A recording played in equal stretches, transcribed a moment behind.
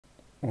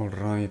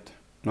Alright,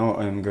 now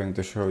I'm going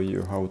to show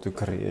you how to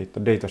create a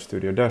Data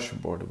Studio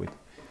dashboard with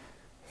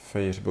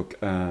Facebook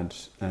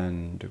ads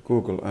and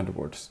Google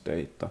AdWords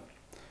data.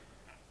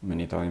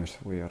 Many times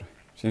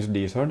since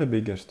these are the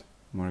biggest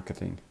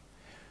marketing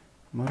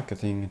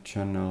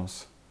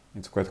channels,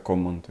 it's quite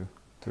common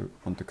to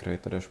want to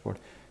create a dashboard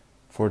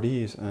for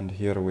these. And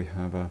here we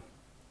have a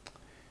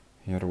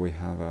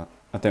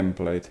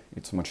template.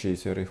 It's much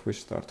easier if we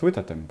start with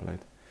a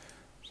template.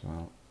 So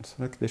I'll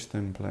select this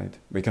template.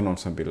 We can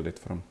also build it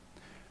from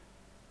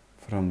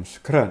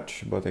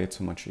scratch, but it's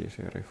much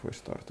easier if we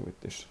start with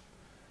this.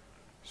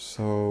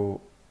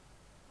 So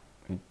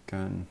we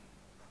can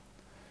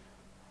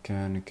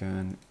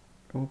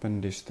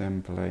open this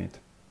template,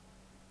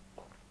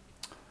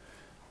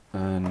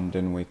 and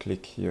then we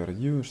click here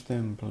use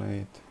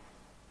template,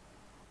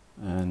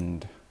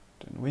 and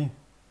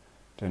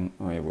then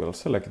I will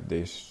select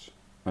this.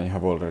 I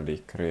have already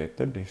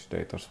created this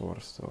data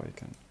source, so I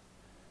can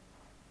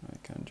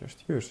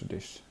just use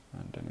this,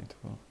 and then it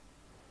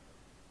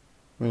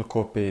will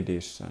copy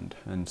this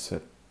and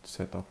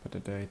set up the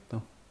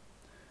data.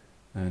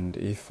 And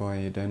if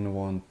I then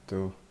want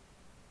to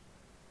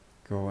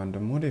go and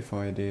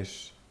modify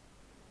this,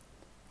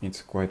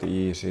 it's quite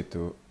easy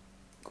to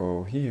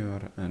go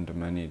here and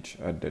manage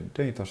added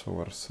data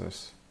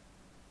sources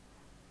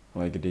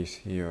like this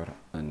here,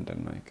 and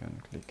then I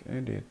can click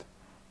edit,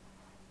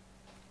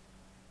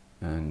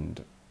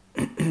 and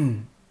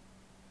then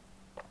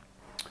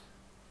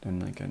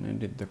I can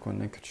edit the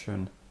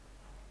connection,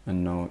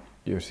 and now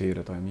you see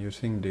that I'm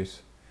using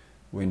this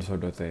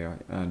Windsor.ai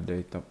add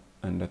data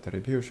and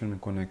attribution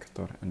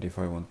connector. And if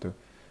I want to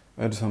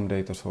add some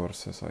data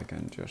sources, I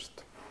can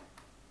just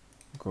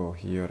go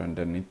here, and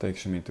then it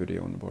takes me to the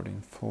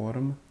onboarding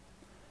form,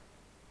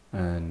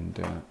 and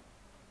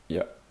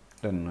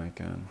then I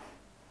can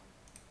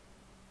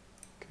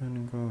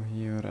go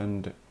here,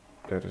 and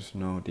there is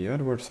now the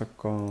AdWords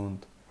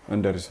account,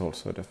 and there is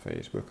also the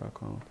Facebook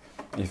account.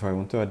 If I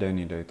want to add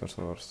any data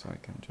source, I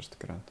can just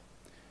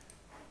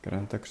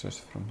grant access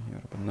from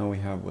here. But now we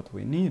have what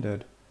we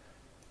needed,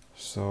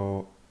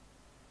 so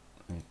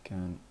I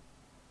can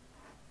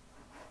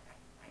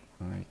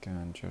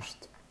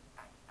just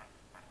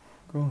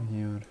go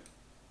here,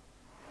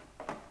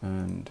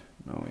 and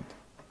now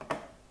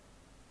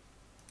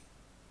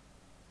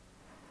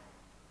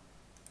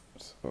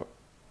so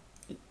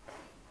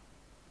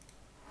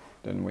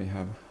then we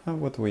have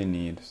what we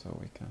need, so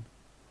we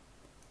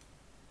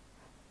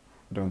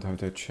don't have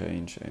to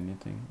change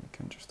anything. We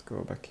can just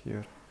go back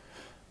here,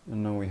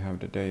 and now we have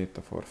the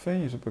data for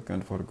Facebook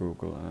and for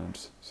Google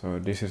Ads. So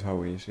this is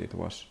how easy it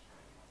was,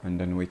 and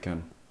then we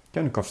can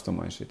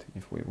customize it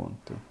if we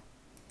want to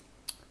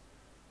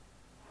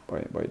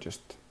by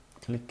just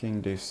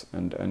clicking this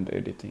and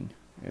editing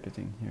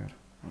here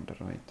on the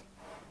right.